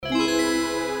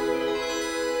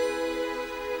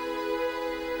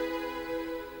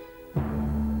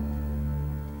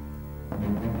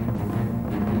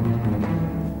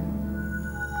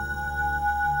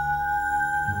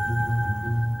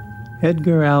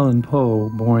Edgar Allan Poe,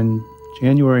 born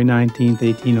January 19,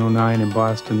 1809 in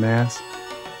Boston, Mass.,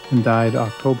 and died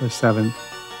October 7,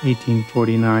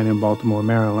 1849 in Baltimore,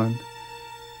 Maryland.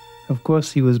 Of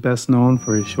course, he was best known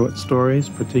for his short stories,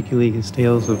 particularly his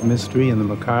tales of mystery and the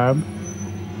macabre.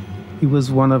 He was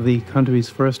one of the country's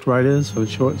first writers of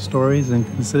short stories and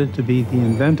considered to be the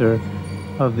inventor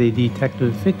of the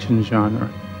detective fiction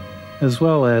genre, as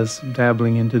well as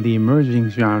dabbling into the emerging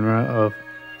genre of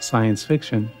science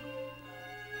fiction.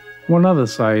 One other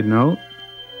side note,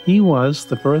 he was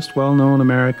the first well-known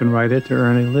American writer to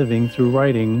earn a living through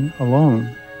writing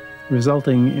alone,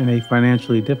 resulting in a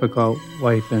financially difficult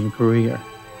life and career.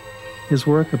 His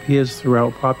work appears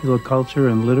throughout popular culture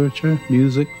and literature,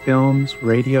 music, films,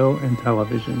 radio, and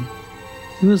television.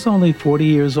 He was only 40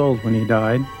 years old when he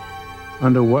died,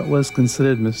 under what was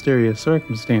considered mysterious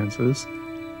circumstances,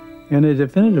 and a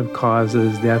definitive cause of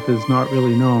his death is not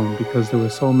really known because there were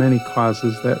so many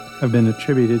causes that have been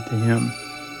attributed to him,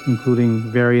 including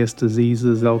various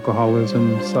diseases,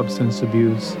 alcoholism, substance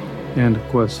abuse, and, of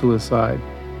course, suicide.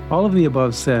 All of the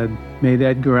above said made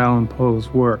Edgar Allan Poe's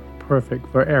work perfect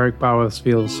for Eric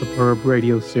Bauersfield's superb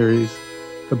radio series,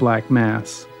 The Black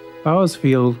Mass.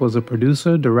 Bauersfield was a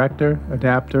producer, director,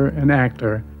 adapter, and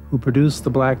actor who produced The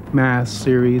Black Mass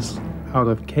series out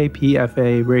of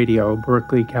KPFA Radio,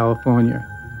 Berkeley, California.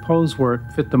 Poe's work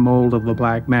fit the mold of The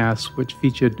Black Mass, which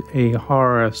featured a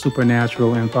horror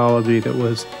supernatural anthology that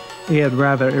was aired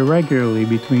rather irregularly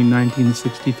between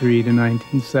 1963 to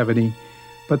 1970,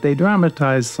 but they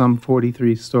dramatized some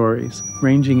 43 stories,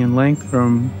 ranging in length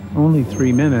from only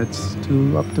 3 minutes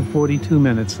to up to 42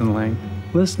 minutes in length.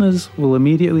 Listeners will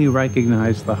immediately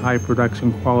recognize the high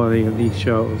production quality of these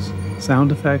shows.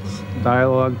 Sound effects,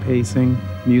 dialogue pacing,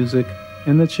 music,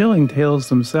 and the chilling tales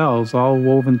themselves all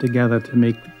woven together to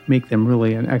make them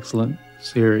really an excellent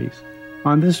series.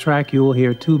 On this track, you will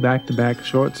hear 2 back-to-back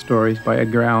short stories by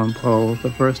Edgar Allan Poe. The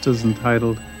first is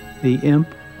entitled The Imp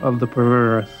of the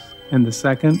Perverse, and the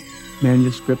second,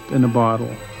 Manuscript in a Bottle.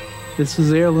 This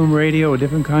is Heirloom Radio, a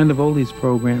different kind of oldies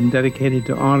program dedicated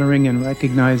to honoring and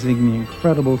recognizing the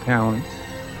incredible talent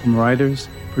from writers,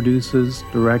 producers,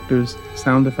 directors,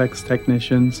 sound effects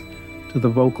technicians, to the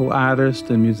vocal artists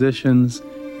and musicians,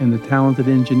 and the talented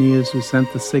engineers who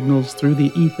sent the signals through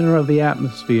the ether of the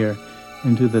atmosphere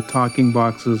into the talking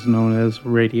boxes known as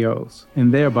radios,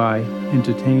 and thereby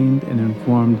entertained and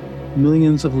informed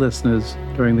millions of listeners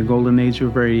during the golden age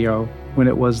of radio, when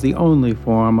it was the only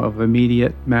form of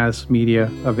immediate mass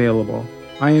media available.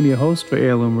 I am your host for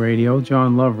Heirloom Radio,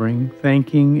 John Lovering,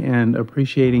 thanking and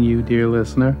appreciating you, dear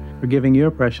listener, for giving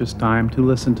your precious time to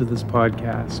listen to this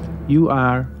podcast. You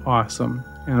are awesome,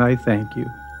 and I thank you.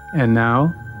 And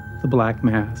now, The Black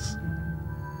Mass.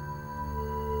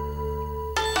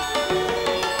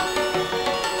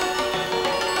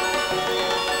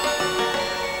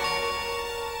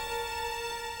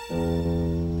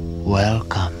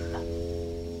 Welcome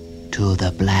to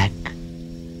the Black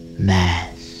Mass.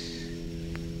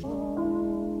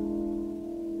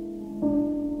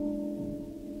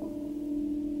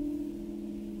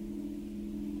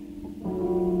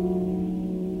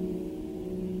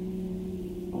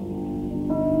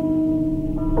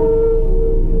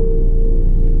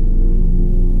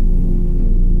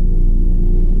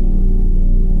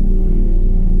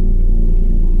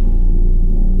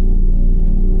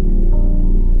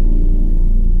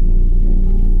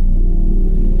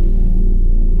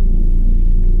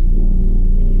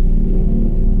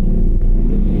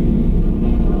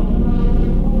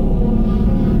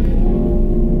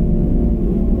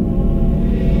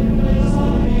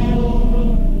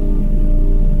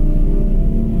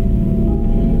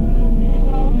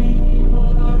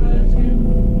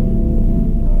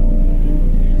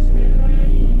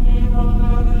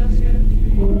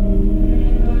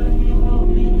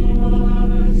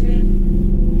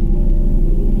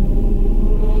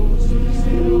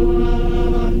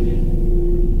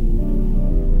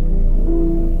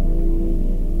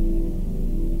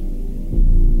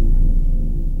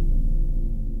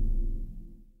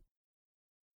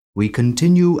 We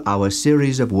continue our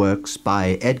series of works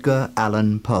by Edgar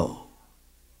Allan Poe,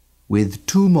 with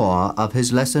 2 more of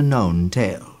his lesser-known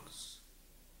tales.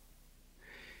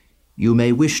 You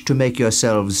may wish to make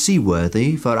yourselves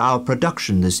seaworthy for our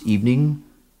production this evening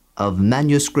of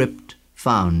Manuscript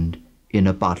Found in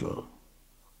a Bottle.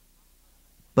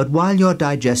 But while you're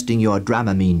digesting your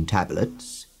Dramamine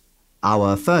tablets,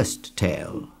 our first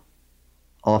tale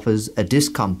offers a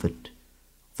discomfort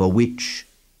for which,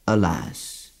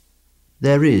 alas,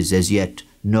 there is as yet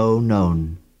no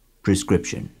known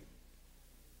prescription.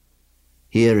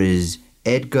 Here is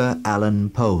Edgar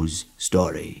Allan Poe's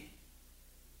story,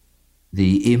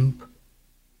 the imp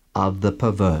of the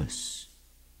perverse.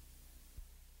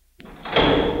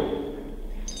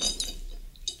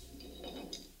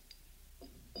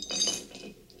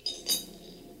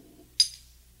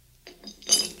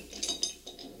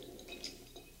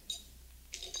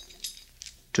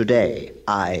 Today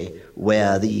I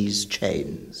wear these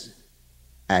chains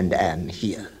and am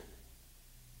here.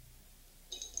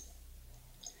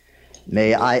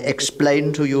 May I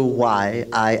explain to you why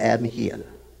I am here?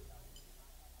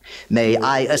 May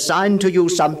I assign to you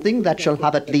something that shall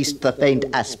have at least the faint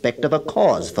aspect of a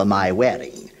cause for my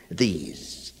wearing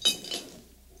these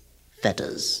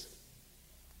fetters,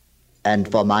 and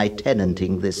for my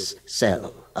tenanting this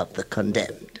cell of the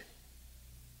condemned?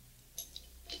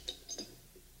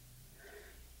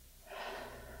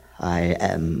 I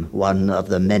am one of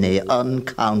the many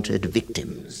uncounted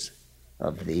victims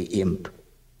of the imp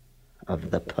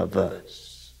of the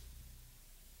perverse.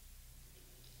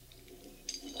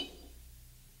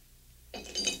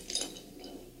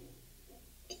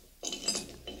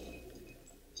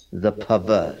 The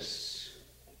perverse.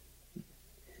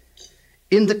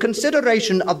 In the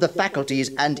consideration of the faculties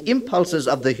and impulses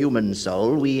of the human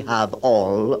soul, we have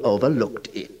all overlooked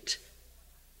it.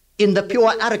 In the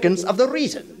pure arrogance of the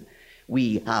reason,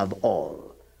 we have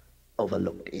all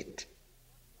overlooked it.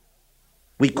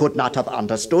 We could not have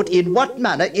understood in what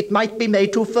manner it might be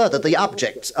made to further the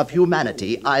objects of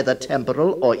humanity, either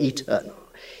temporal or eternal.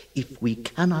 If we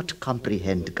cannot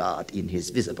comprehend God in his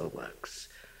visible works,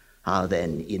 how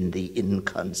then in the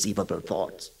inconceivable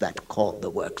thoughts that call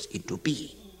the works into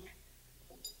being?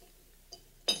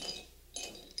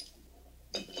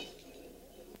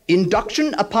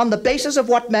 Induction upon the basis of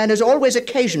what man is always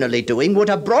occasionally doing would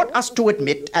have brought us to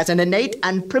admit as an innate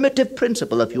and primitive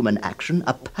principle of human action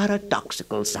a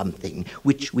paradoxical something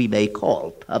which we may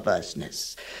call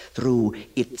perverseness. Through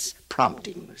its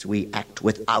promptings we act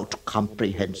without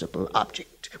comprehensible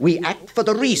object. We act for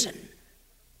the reason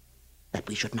that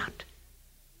we should not.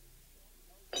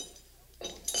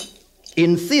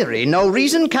 In theory, no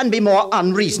reason can be more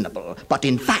unreasonable, but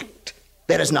in fact,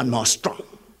 there is none more strong.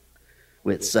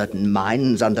 With certain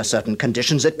minds, under certain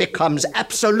conditions, it becomes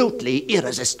absolutely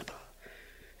irresistible.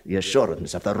 The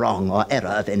assurance of the wrong or error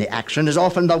of any action is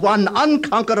often the one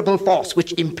unconquerable force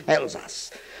which impels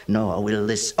us. Nor will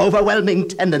this overwhelming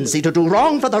tendency to do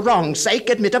wrong for the wrong's sake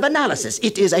admit of analysis.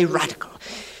 It is a radical,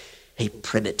 a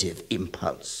primitive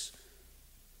impulse.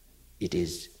 It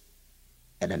is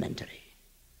elementary.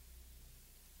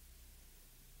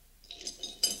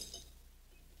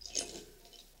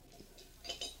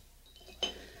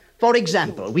 For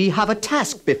example, we have a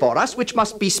task before us which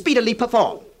must be speedily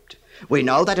performed. We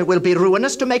know that it will be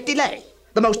ruinous to make delay.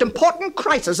 The most important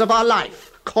crisis of our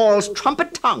life calls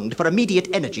trumpet-tongued for immediate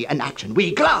energy and action.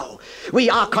 We glow. We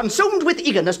are consumed with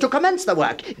eagerness to commence the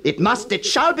work. It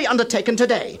shall be undertaken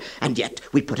today. And yet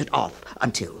we put it off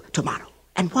until tomorrow.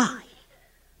 And why?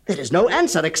 There is no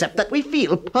answer except that we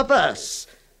feel perverse.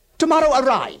 Tomorrow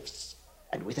arrives,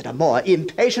 and with it a more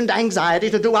impatient anxiety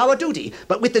to do our duty.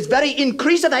 But with this very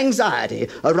increase of anxiety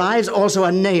arrives also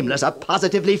a nameless, a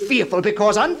positively fearful,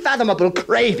 because unfathomable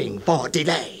craving for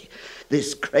delay.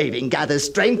 This craving gathers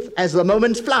strength as the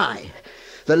moments fly.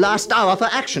 The last hour for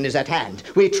action is at hand.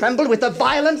 We tremble with the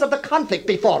violence of the conflict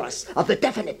before us, of the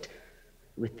definite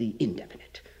with the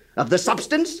indefinite, of the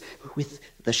substance with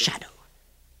the shadow.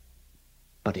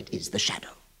 But it is the shadow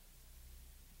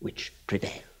which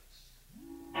prevails.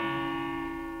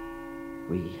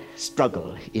 We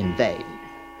struggle in vain.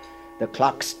 The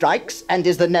clock strikes and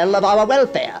is the knell of our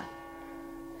welfare.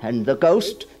 And the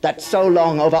ghost that so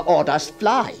long overawed us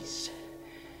flies.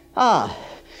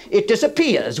 It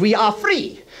disappears. We are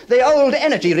free. The old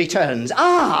energy returns.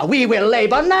 We will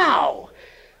labor now.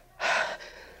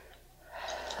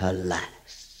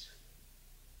 Alas.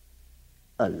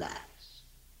 Alas.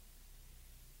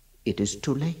 It is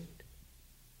too late.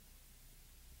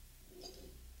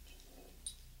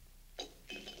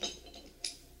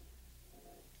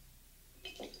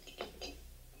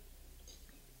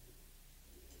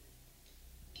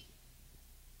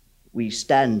 We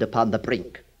stand upon the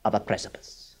brink of a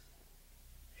precipice.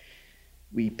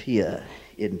 We peer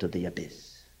into the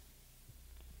abyss.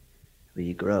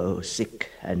 We grow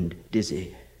sick and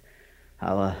dizzy.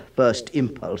 Our first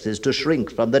impulse is to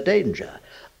shrink from the danger.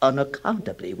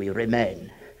 Unaccountably we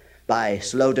remain. By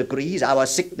slow degrees, our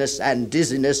sickness and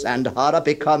dizziness and horror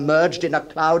become merged in a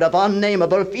cloud of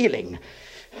unnameable feeling.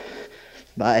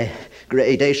 By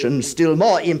gradation still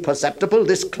more imperceptible,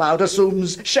 this cloud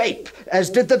assumes shape, as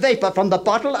did the vapor from the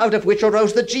bottle out of which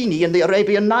arose the genie in the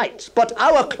Arabian Nights. But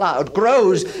our cloud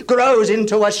grows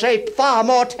into a shape far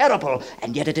more terrible,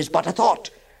 and yet it is but a thought.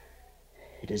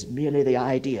 It is merely the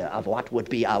idea of what would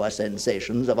be our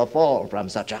sensations of a fall from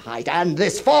such a height. And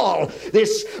this fall,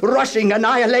 this rushing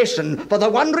annihilation, for the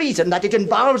one reason that it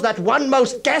involves that one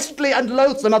most ghastly and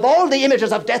loathsome of all the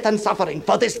images of death and suffering,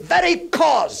 for this very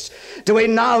cause do we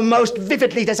now most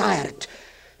vividly desire it.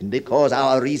 And because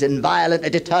our reason violently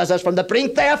deters us from the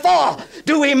brink, therefore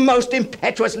do we most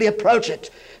impetuously approach it.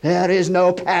 There is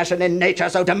no passion in nature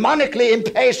so demonically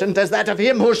impatient as that of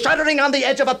him who, shuddering on the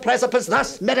edge of a precipice,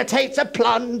 thus meditates a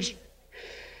plunge.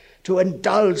 To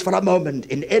indulge for a moment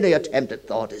in any attempt at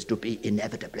thought is to be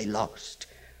inevitably lost.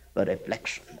 But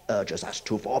reflection urges us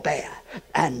to forbear.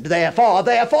 And therefore,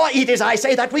 it is, I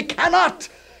say, that we cannot.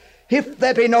 If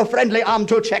there be no friendly arm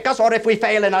to check us, or if we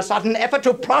fail in a sudden effort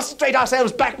to prostrate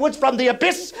ourselves backwards from the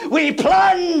abyss, we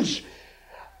plunge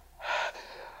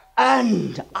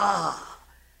and are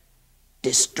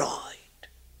destroyed.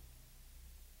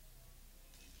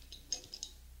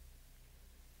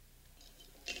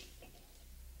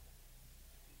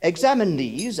 Examine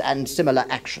these and similar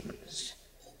actions.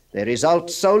 They result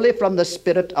solely from the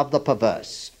spirit of the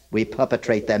perverse. We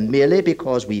perpetrate them merely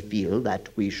because we feel that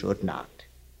we should not.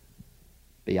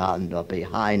 Beyond or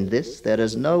behind this, there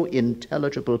is no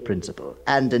intelligible principle,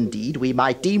 and indeed we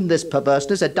might deem this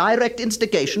perverseness a direct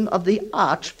instigation of the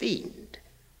arch-fiend,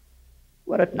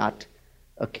 were it not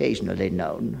occasionally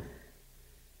known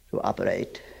to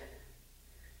operate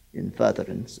in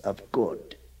furtherance of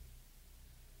good.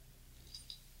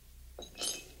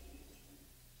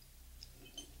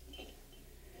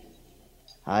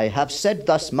 I have said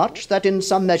thus much that in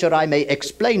some measure I may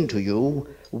explain to you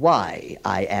why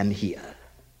I am here.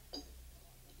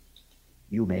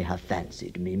 You may have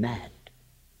fancied me mad.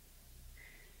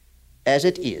 As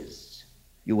it is,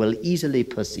 you will easily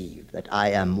perceive that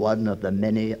I am one of the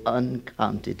many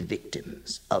uncounted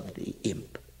victims of the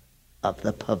imp, of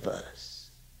the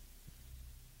perverse.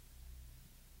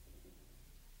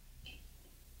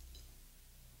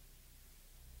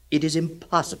 It is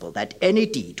impossible that any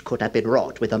deed could have been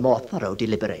wrought with a more thorough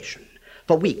deliberation.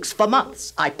 For weeks, for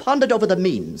months, I pondered over the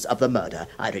means of the murder.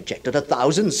 I rejected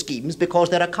 1,000 schemes because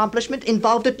their accomplishment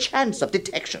involved a chance of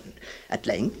detection. At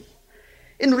length,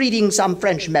 in reading some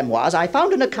French memoirs, I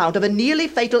found an account of a nearly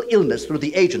fatal illness through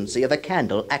the agency of a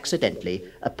candle accidentally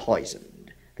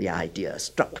poisoned. The idea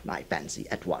struck my fancy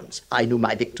at once. I knew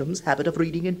my victim's habit of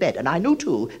reading in bed, and I knew,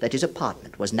 too, that his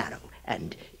apartment was narrow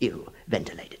and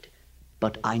ill-ventilated.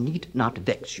 But I need not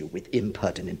vex you with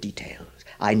impertinent details.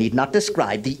 I need not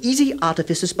describe the easy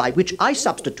artifices by which I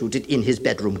substituted in his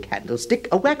bedroom candlestick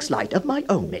a wax light of my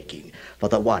own making for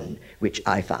the one which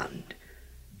I found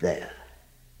there.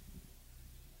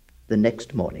 The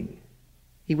next morning,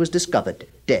 he was discovered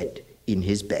dead in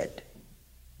his bed,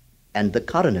 and the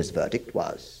coroner's verdict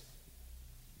was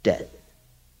death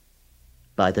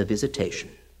by the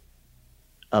visitation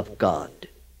of God.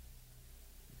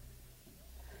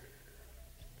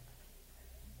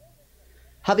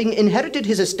 Having inherited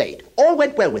his estate, all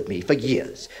went well with me for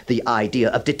years. The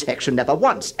idea of detection never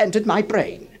once entered my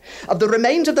brain. Of the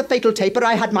remains of the fatal taper,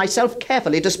 I had myself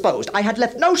carefully disposed. I had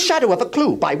left no shadow of a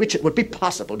clue by which it would be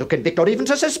possible to convict or even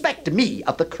to suspect me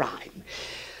of the crime.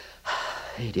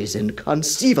 It is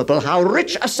inconceivable how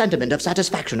rich a sentiment of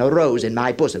satisfaction arose in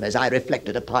my bosom as I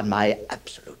reflected upon my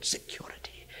absolute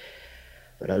security.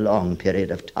 For a long period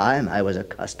of time, I was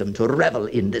accustomed to revel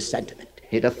in this sentiment.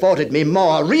 It afforded me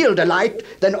more real delight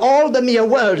than all the mere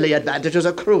worldly advantages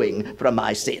accruing from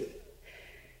my sin.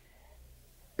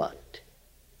 But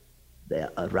there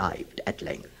arrived at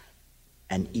length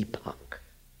an epoch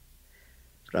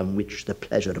from which the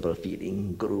pleasurable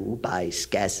feeling grew by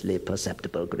scarcely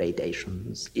perceptible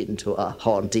gradations into a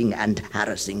haunting and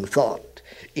harassing thought.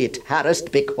 It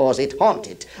harassed because it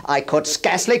haunted. I could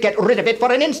scarcely get rid of it for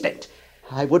an instant.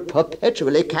 I would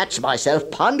perpetually catch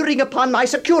myself pondering upon my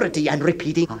security and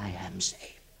repeating, I am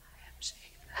safe,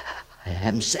 I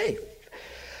am safe,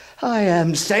 I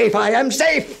am safe, I am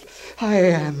safe, I am safe, I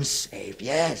am safe,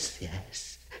 yes,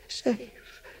 yes,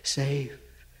 safe, safe,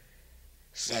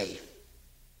 safe.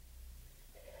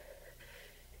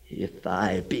 If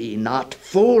I be not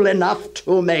fool enough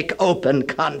to make open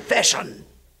confession.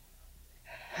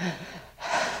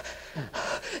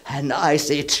 An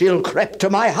icy chill crept to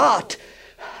my heart.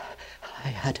 I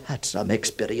had had some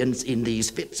experience in these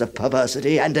fits of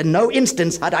perversity, and in no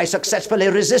instance had I successfully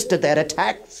resisted their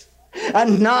attacks.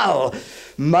 And now,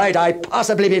 might I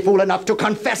possibly be fool enough to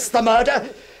confess the murder?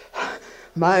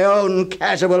 My own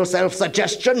casual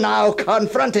self-suggestion now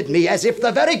confronted me as if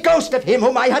the very ghost of him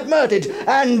whom I had murdered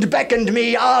and beckoned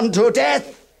me on to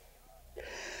death.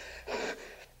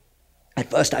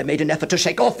 At first I made an effort to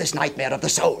shake off this nightmare of the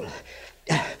soul.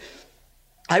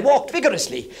 I walked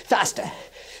vigorously, faster,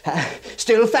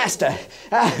 still faster.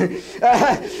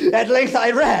 At length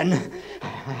I ran.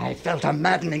 I felt a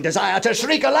maddening desire to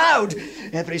shriek aloud.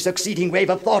 Every succeeding wave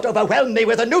of thought overwhelmed me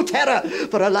with a new terror,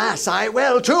 for alas, I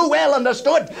too well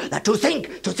understood that to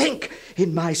think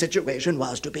in my situation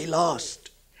was to be lost.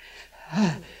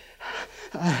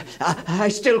 I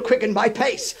still quickened my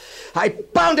pace. I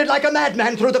bounded like a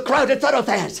madman through the crowded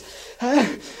thoroughfares.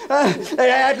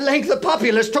 At length the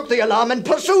populace took the alarm and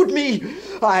pursued me.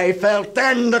 I felt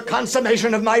then the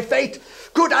consummation of my fate.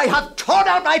 Could I have torn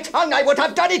out my tongue, I would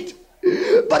have done it.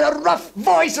 But a rough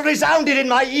voice resounded in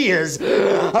my ears.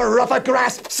 A rougher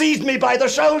grasp seized me by the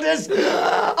shoulders.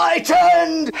 I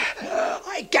turned.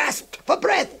 I gasped for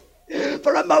breath.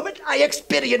 For a moment I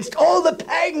experienced all the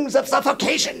pangs of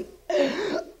suffocation.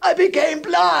 I became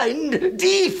blind,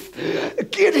 deaf,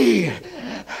 giddy.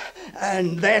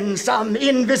 And then some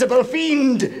invisible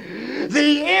fiend,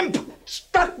 the imp,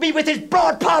 struck me with his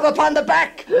broad palm upon the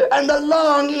back, and the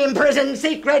long imprisoned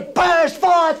secret burst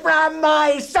forth from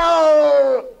my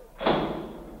soul.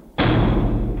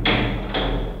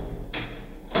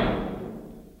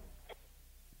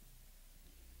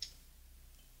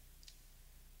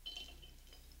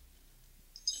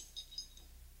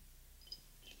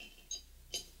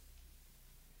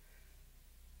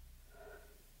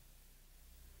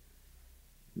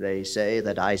 They say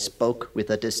that I spoke with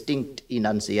a distinct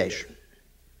enunciation,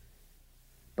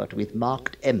 but with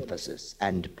marked emphasis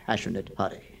and passionate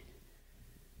hurry,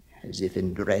 as if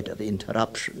in dread of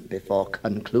interruption before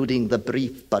concluding the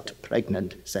brief but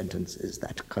pregnant sentences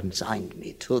that consigned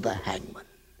me to the hangman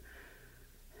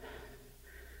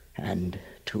and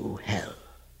to hell.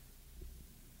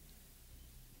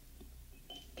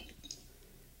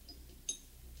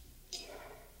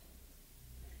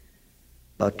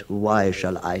 But why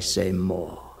shall I say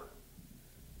more?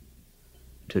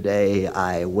 Today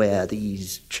I wear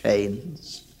these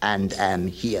chains and am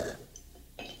here.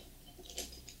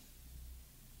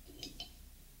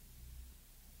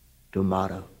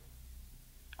 Tomorrow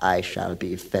I shall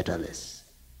be fetterless.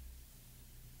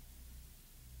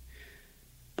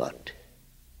 But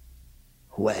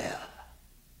where?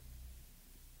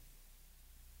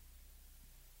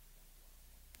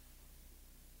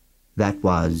 That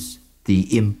was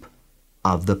The Imp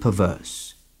of the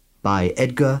Perverse by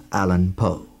Edgar Allan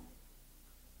Poe.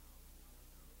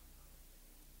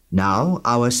 Now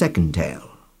our second tale,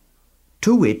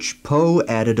 to which Poe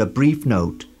added a brief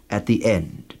note at the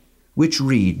end, which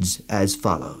reads as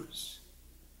follows.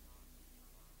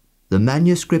 The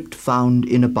manuscript found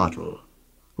in a bottle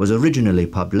was originally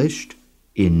published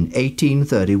in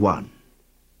 1831,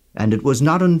 and it was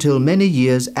not until many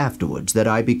years afterwards that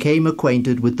I became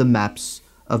acquainted with the maps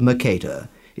of Mercator,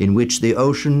 in which the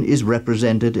ocean is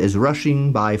represented as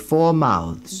rushing by 4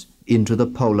 mouths into the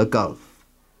polar gulf,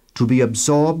 to be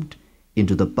absorbed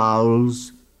into the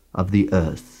bowels of the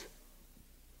earth,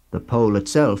 the pole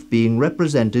itself being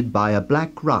represented by a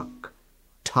black rock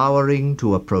towering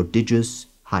to a prodigious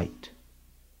height.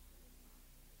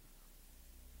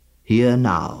 Here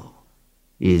now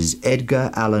is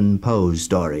Edgar Allan Poe's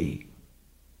story,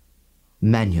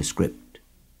 Manuscript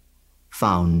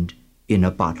Found in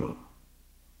a Bottle.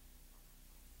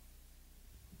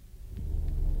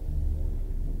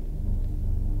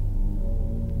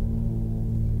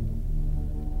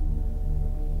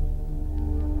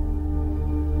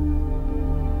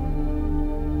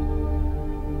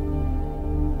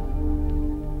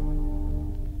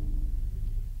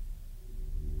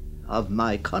 Of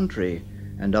my country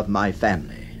and of my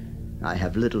family, I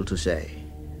have little to say.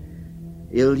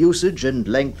 Ill usage and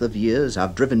length of years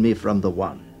have driven me from the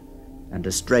one and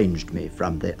estranged me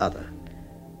from the other.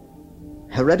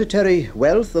 Hereditary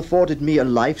wealth afforded me a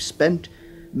life spent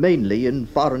mainly in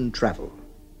foreign travel,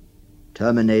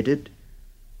 terminated,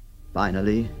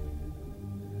 finally,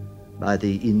 by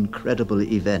the incredible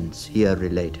events here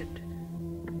related.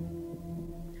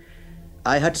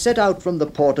 I had set out from the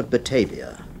port of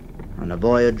Batavia on a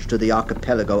voyage to the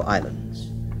archipelago islands,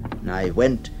 and I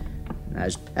went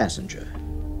as passenger,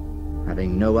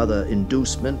 having no other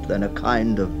inducement than a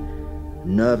kind of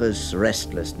nervous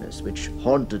restlessness which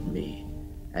haunted me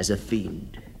as a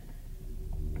fiend.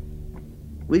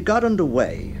 We got under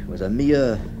way with a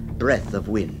mere breath of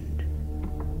wind,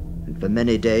 and for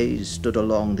many days stood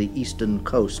along the eastern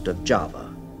coast of Java.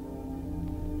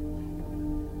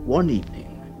 One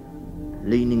evening,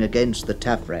 leaning against the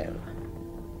taffrail,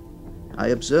 I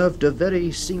observed a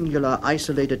very singular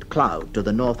isolated cloud to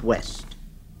the northwest.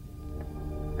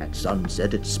 At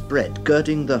sunset it spread,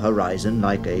 girding the horizon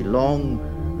like a long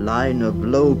line of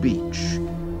low beach.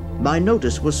 My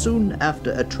notice was soon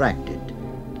after attracted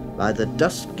by the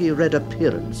dusky red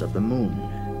appearance of the moon,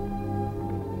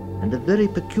 and the very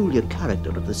peculiar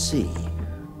character of the sea.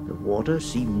 The water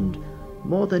seemed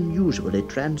more than usually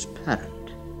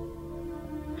transparent.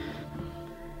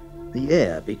 The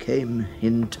air became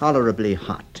intolerably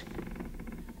hot,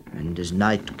 and as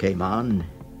night came on,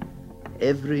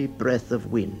 every breath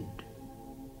of wind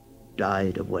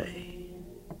died away.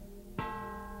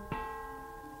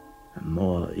 A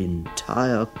more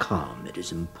entire calm it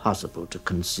is impossible to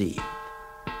conceive.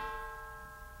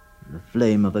 The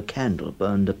flame of a candle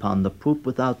burned upon the poop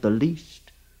without the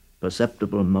least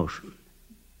perceptible motion.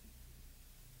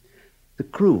 The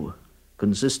crew,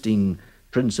 consisting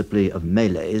principally of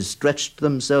Malays, stretched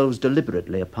themselves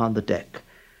deliberately upon the deck.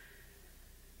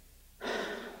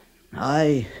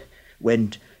 I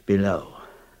went below,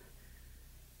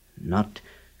 not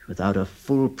without a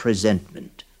full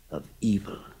presentiment of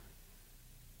evil.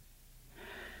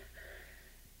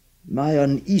 My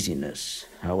uneasiness,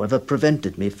 however,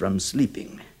 prevented me from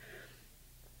sleeping,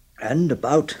 and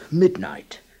about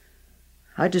midnight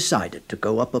I decided to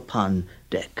go up upon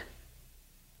deck.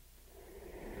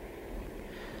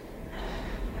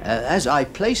 As I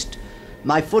placed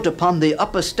my foot upon the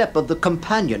upper step of the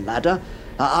companion ladder,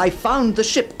 I found the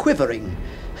ship quivering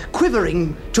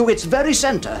to its very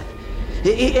center.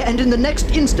 And in the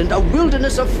next instant, a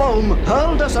wilderness of foam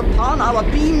hurled us upon our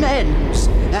beam ends,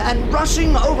 and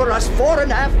rushing over us fore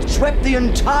and aft, swept the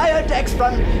entire decks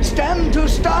from stem to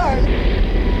stern.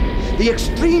 The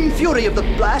extreme fury of the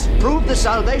blast proved the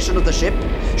salvation of the ship.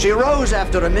 She rose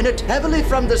after a minute heavily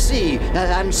from the sea,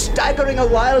 and staggering a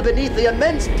while beneath the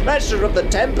immense pressure of the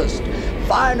tempest,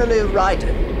 finally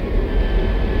righted.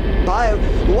 By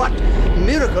what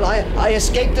miracle I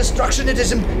escaped destruction, it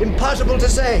is impossible to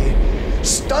say.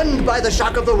 Stunned by the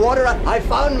shock of the water, I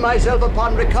found myself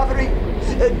upon recovery,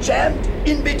 jammed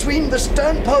in between the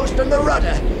stern post and the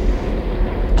rudder.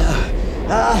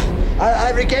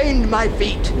 I regained my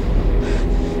feet.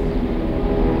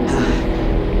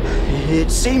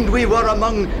 It seemed we were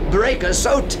among breakers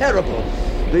so terrible.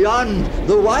 Beyond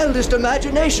the wildest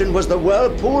imagination was the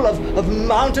whirlpool of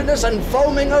mountainous and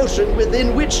foaming ocean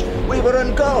within which we were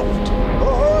engulfed.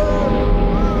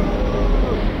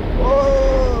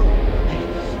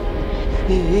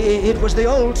 It was the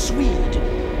old Swede.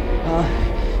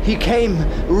 He came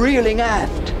reeling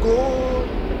aft. Gone,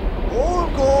 all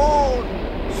gone,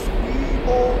 Swede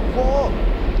old boy.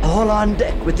 All on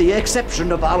deck, with the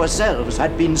exception of ourselves,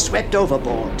 had been swept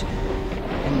overboard,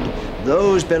 and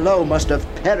those below must have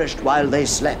perished while they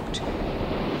slept,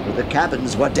 for the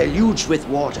cabins were deluged with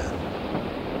water.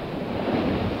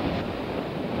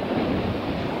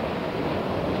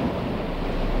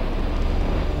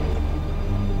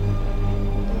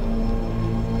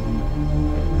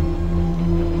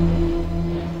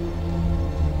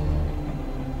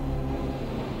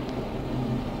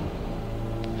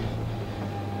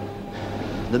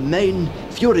 The main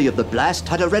fury of the blast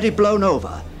had already blown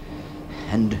over,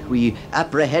 and we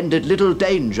apprehended little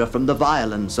danger from the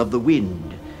violence of the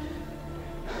wind.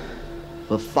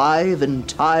 For 5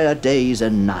 entire days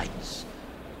and nights,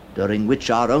 during which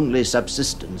our only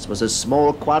subsistence was a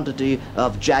small quantity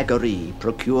of jaggery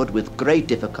procured with great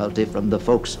difficulty from the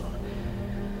forecastle.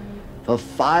 For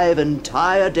 5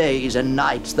 entire days and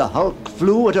nights the hulk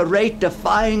flew at a rate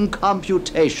defying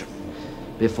computation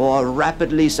before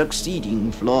rapidly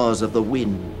succeeding flaws of the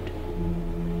wind.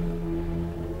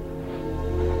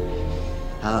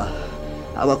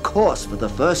 Our course for the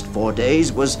first 4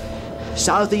 days was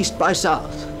southeast by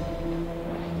south.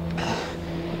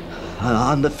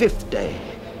 On the 5th day,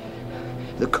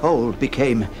 the cold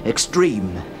became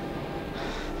extreme.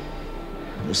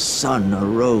 The sun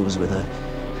arose with a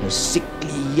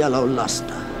sickly yellow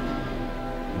luster,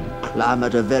 and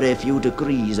clambered a very few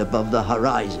degrees above the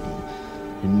horizon,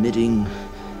 emitting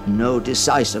no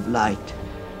decisive light.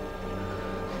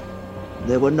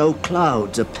 There were no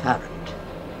clouds apparent,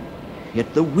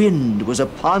 yet the wind was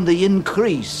upon the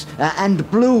increase, and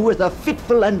blew with a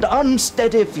fitful and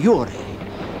unsteady fury.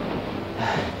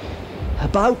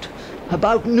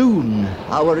 About noon,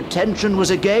 our attention was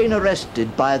again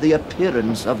arrested by the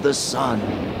appearance of the sun.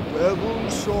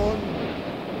 Devil's son,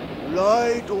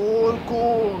 light all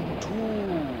gone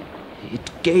too.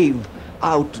 It gave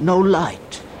out no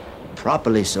light,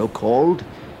 properly so called,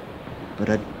 but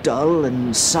a dull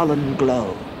and sullen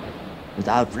glow,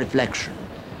 without reflection,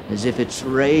 as if its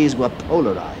rays were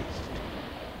polarized.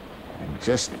 And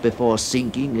just before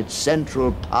sinking, its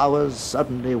central powers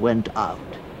suddenly went out,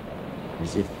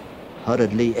 as if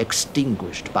hurriedly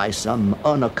extinguished by some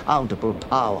unaccountable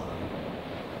power.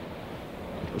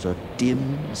 was a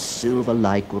dim,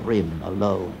 silver-like rim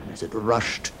alone as it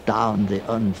rushed down the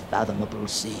unfathomable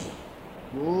sea.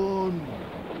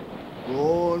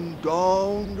 Gone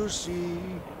down the sea.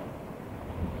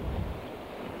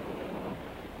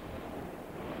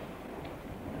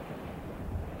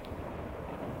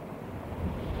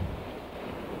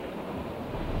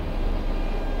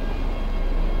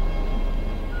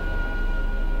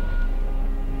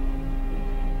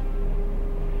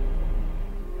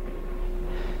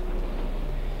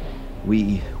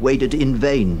 We waited in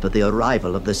vain for the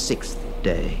arrival of the 6th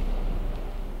day.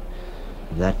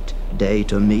 That day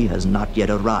to me has not yet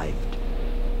arrived.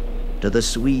 To the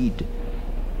Swede,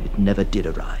 it never did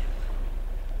arrive.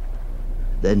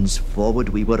 Thenceforward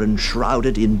we were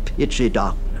enshrouded in pitchy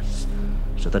darkness,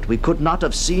 so that we could not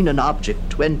have seen an object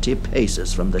 20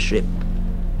 paces from the ship.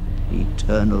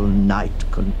 Eternal night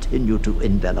continued to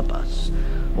envelop us.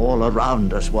 All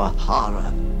around us were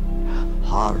horror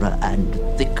and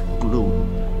thick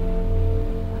gloom.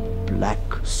 A black,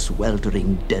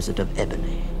 sweltering desert of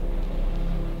ebony.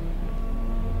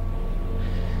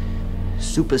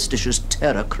 Superstitious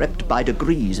terror crept by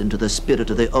degrees into the spirit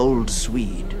of the old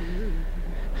Swede.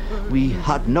 We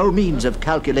had no means of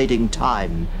calculating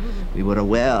time. We were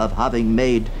aware of having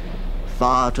made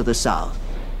far to the south.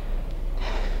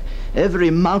 Every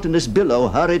mountainous billow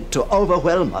hurried to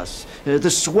overwhelm us. The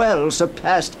swell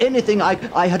surpassed anything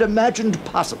I had imagined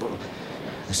possible.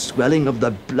 The swelling of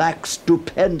the black,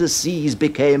 stupendous seas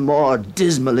became more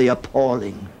dismally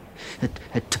appalling.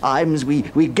 At times we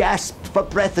gasped for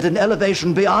breath at an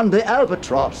elevation beyond the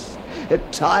albatross.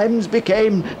 At times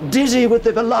became dizzy with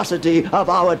the velocity of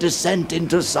our descent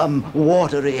into some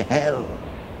watery hell.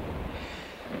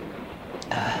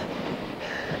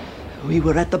 We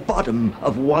were at the bottom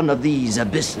of one of these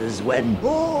abysses when...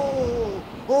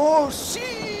 Oh,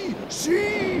 see!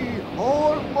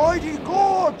 Almighty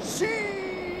God, see!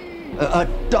 A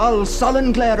dull,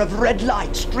 sullen glare of red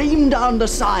light streamed down the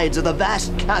sides of the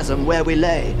vast chasm where we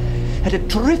lay. At a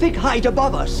terrific height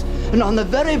above us, and on the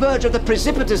very verge of the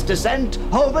precipitous descent,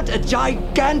 hovered a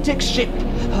gigantic ship.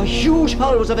 Her huge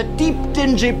hull was of a deep,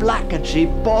 dingy black, and she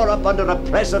bore up under a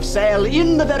press of sail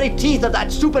in the very teeth of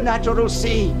that supernatural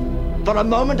sea. For a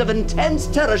moment of intense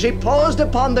terror, she paused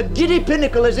upon the giddy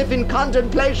pinnacle as if in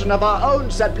contemplation of her own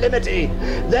sublimity.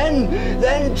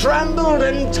 Then trembled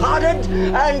and tottered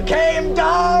and came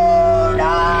down.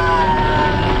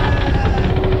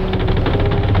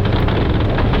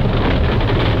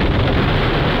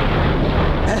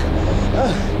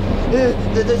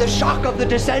 The shock of the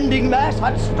descending mass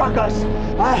had struck us.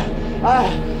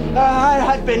 I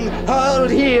had been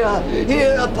hurled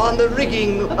here upon the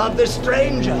rigging of the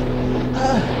stranger.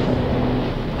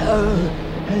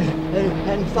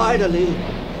 And finally,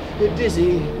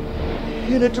 dizzy,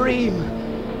 in a dream,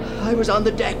 I was on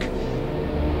the deck.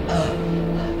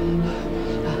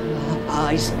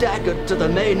 I staggered to the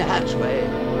main hatchway,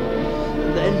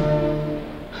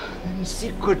 then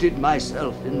secreted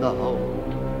myself in the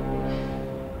hold.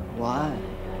 Why?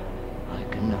 I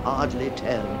can hardly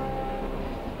tell.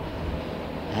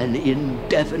 An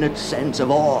indefinite sense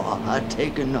of awe had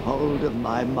taken hold of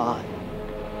my mind.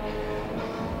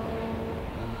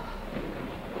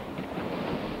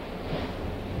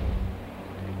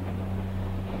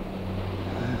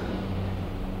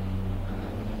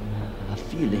 A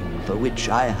feeling for which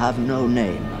I have no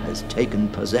name has taken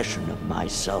possession of my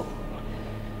soul.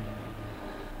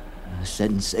 A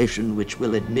sensation which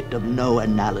will admit of no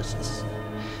analysis,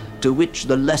 to which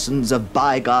the lessons of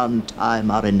bygone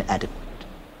time are inadequate,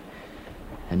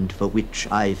 and for which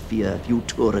I fear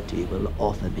futurity will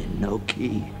offer me no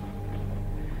key.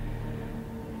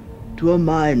 To a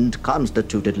mind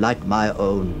constituted like my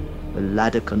own, the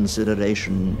latter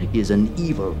consideration is an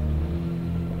evil.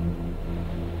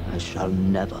 I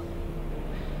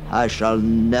shall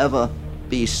never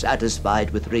be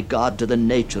satisfied with regard to the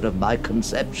nature of my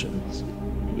conceptions.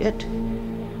 Yet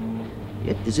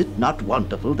is it not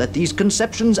wonderful that these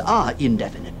conceptions are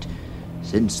indefinite,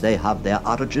 since they have their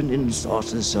origin in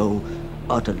sources so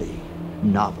utterly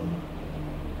novel?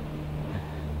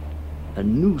 A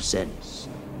new sense,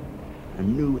 a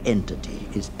new entity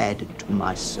is added to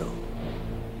my soul.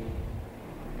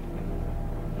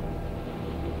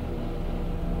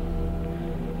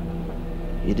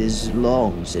 It is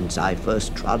long since I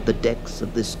first trod the decks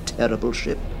of this terrible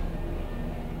ship.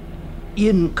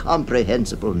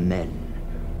 Incomprehensible men,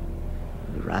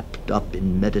 wrapped up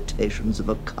in meditations of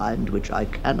a kind which I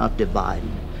cannot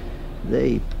divine,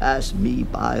 they pass me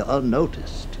by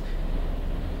unnoticed.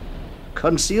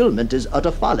 Concealment is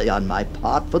utter folly on my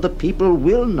part, for the people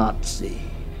will not see.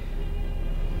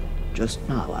 Just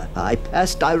now, I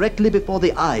passed directly before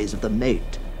the eyes of the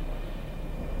mate.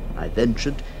 I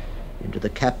ventured into the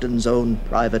captain's own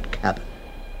private cabin,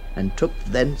 and took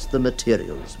thence the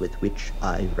materials with which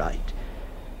I write.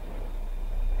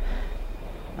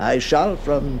 I shall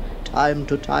from time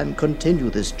to time continue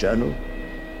this journal.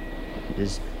 It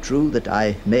is true that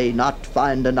I may not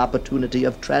find an opportunity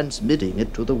of transmitting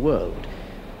it to the world,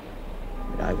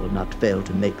 but I will not fail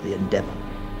to make the endeavor.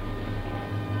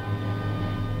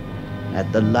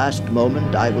 At the last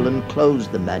moment, I will enclose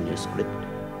the manuscript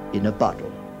in a bottle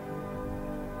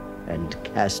and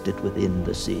cast it within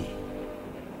the sea.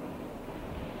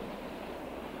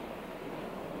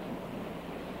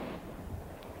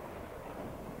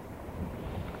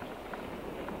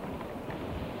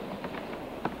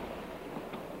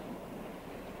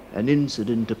 An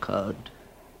incident occurred.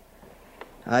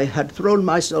 I had thrown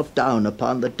myself down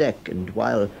upon the deck, and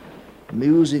while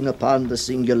musing upon the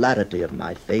singularity of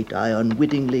my fate, I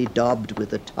unwittingly daubed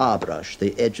with a tar brush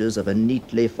the edges of a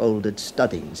neatly folded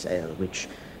studding sail which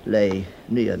lay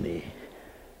near me.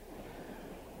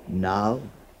 Now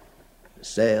the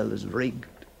sail is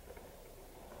rigged,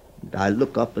 and I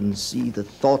look up and see the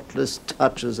thoughtless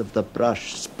touches of the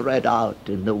brush spread out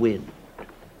in the wind,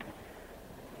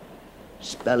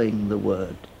 spelling the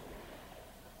word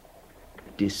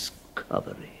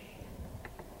discovery.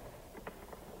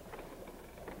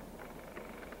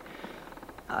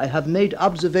 I have made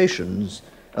observations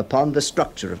upon the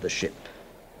structure of the ship.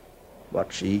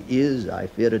 What she is, I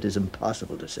fear it is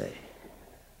impossible to say.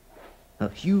 A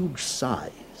huge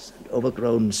size and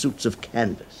overgrown suits of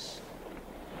canvas,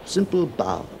 simple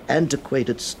bow,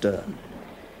 antiquated stern.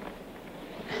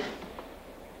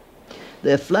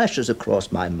 There flashes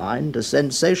across my mind a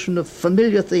sensation of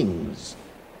familiar things,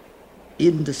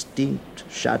 indistinct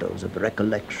shadows of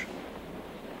recollection.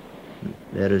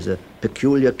 There is a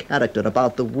peculiar character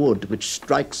about the wood which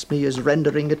strikes me as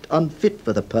rendering it unfit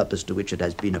for the purpose to which it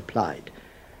has been applied.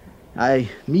 I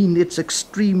mean its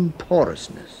extreme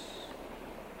porousness.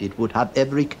 It would have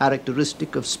every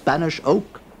characteristic of Spanish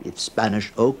oak if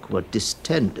Spanish oak were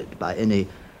distended by any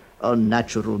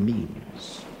unnatural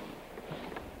means.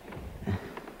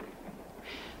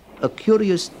 A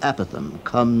curious apothegm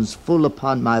comes full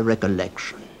upon my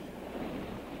recollection.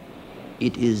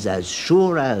 It is as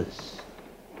sure as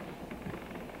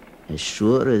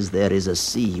there is a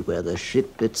sea where the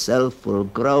ship itself will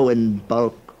grow in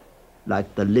bulk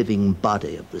like the living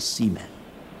body of the seaman.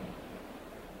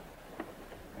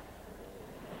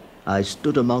 I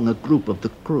stood among a group of the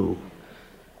crew.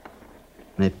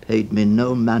 They paid me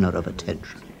no manner of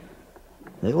attention.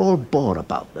 They all bore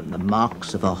about them the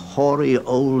marks of a hoary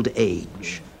old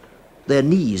age. Their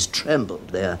knees trembled,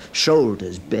 their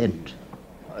shoulders bent.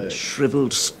 Their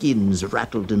shriveled skins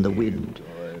rattled in the wind.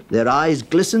 Their eyes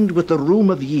glistened with the rheum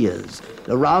of years.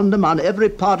 Around them on every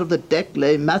part of the deck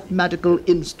lay mathematical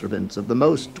instruments of the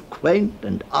most quaint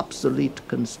and obsolete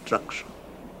construction.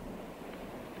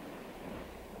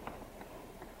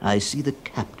 I see the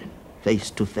captain face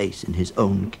to face in his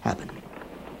own cabin,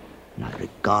 and I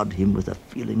regard him with a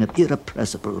feeling of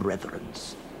irrepressible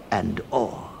reverence and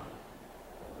awe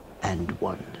and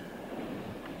wonder.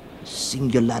 The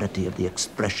singularity of the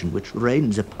expression which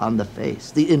reigns upon the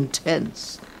face, the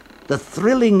intense, the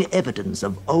thrilling evidence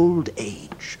of old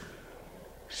age,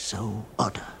 so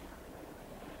utter,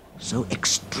 so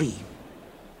extreme.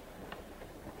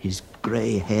 His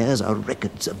gray hairs are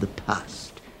records of the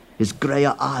past. His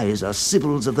grayer eyes are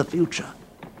sibyls of the future.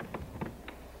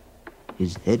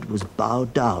 His head was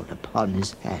bowed down upon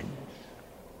his hands,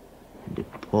 and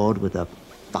it pored with a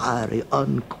fiery,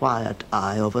 unquiet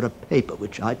eye over a paper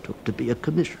which I took to be a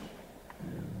commission.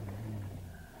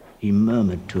 He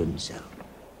murmured to himself,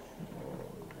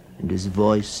 and his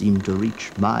voice seemed to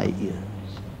reach my ears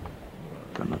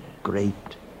from a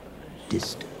great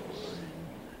distance.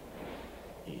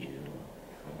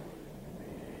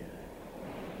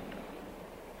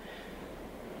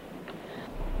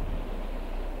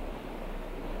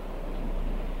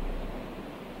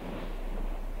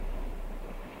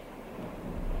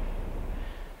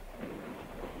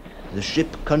 The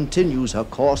ship continues her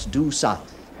course due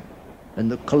south, and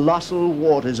the colossal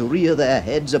waters rear their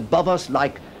heads above us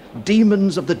like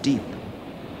demons of the deep,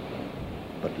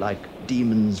 but like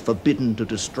demons forbidden to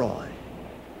destroy.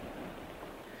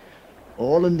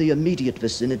 All in the immediate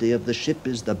vicinity of the ship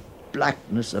is the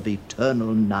blackness of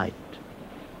eternal night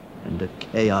and a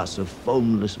chaos of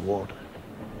foamless water.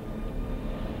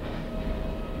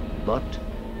 But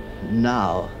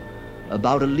now,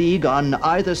 about a league on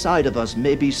either side of us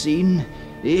may be seen,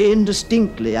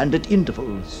 indistinctly and at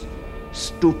intervals,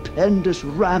 stupendous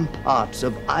ramparts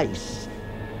of ice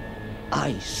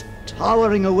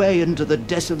towering away into the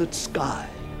desolate sky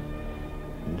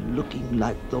and looking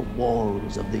like the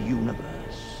walls of the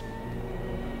universe.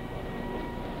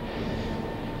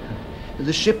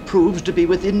 The ship proves to be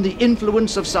within the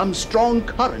influence of some strong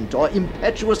current or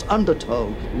impetuous undertow,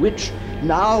 which,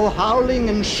 now howling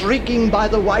and shrieking by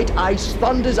the white ice,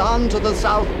 thunders on to the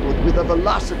southward with a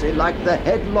velocity like the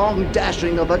headlong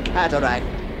dashing of a cataract.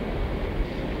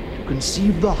 To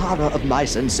conceive the horror of my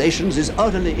sensations is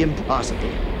utterly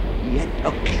impossible, yet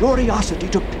a curiosity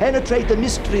to penetrate the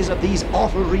mysteries of these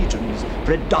awful regions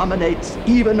predominates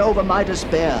even over my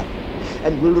despair,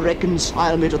 and will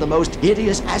reconcile me to the most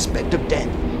hideous aspect of death.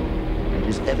 It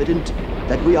is evident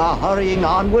that we are hurrying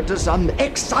onward to some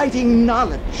exciting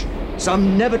knowledge,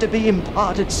 some never-to-be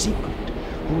imparted secret,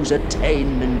 whose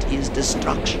attainment is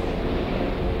destruction.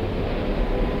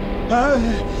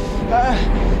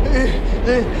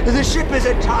 The ship is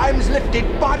at times lifted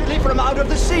bodily from out of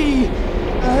the sea.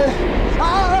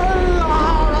 Horror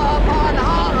upon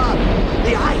horror!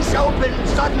 The ice opens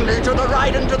suddenly to the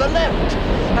right and to the left,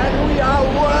 and we are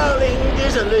whirling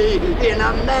dizzily in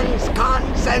immense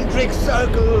concentric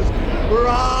circles,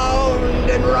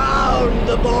 round and round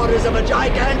the borders of a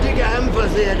gigantic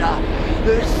amphitheater,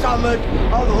 the summit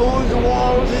of whose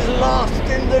walls is lost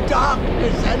in the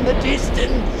darkness and the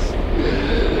distance.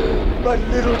 But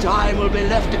little time will be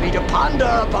left to me to ponder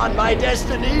upon my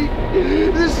destiny.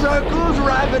 The circles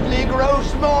rapidly grow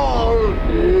small,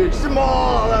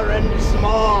 smaller and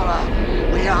smaller.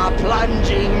 We are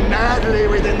plunging madly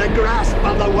within the grasp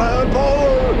of the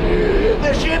whirlpool.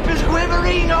 The ship is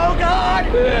quivering, oh God,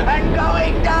 and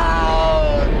going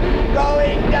down,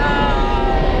 going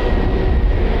down,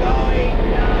 going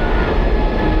down.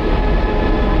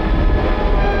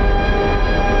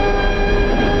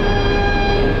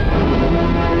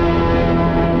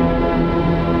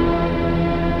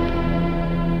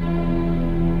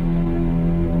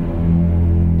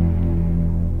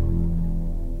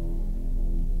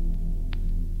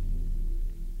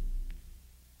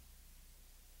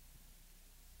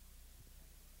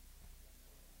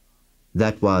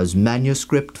 That was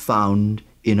Manuscript Found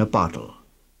in a Bottle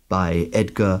by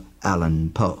Edgar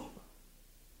Allan Poe.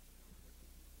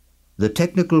 The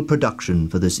technical production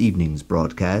for this evening's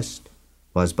broadcast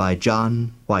was by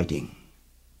John Whiting.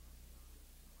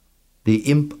 The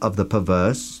Imp of the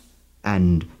Perverse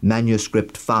and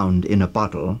Manuscript Found in a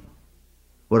Bottle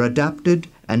were adapted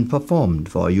and performed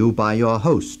for you by your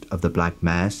host of the Black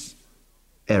Mass,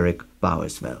 Eric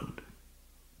Bauersfeld.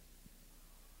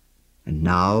 And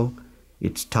now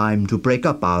it's time to break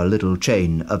up our little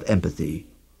chain of empathy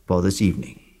for this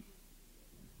evening.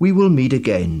 We will meet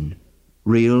again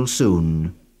real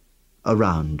soon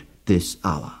around this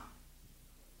hour.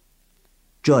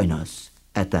 Join us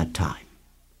at that time.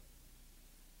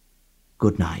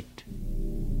 Good night.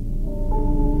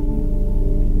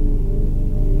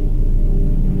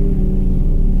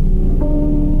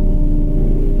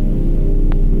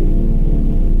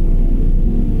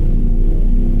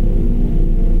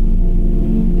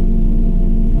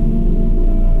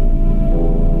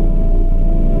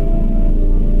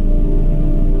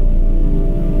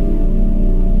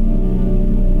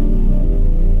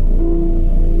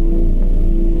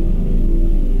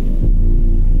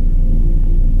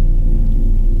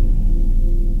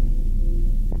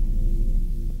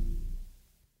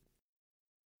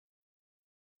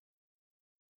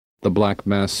 The Black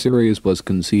Mass series was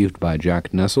conceived by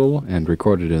Jack Nessel and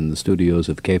recorded in the studios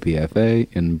of KPFA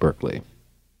in Berkeley.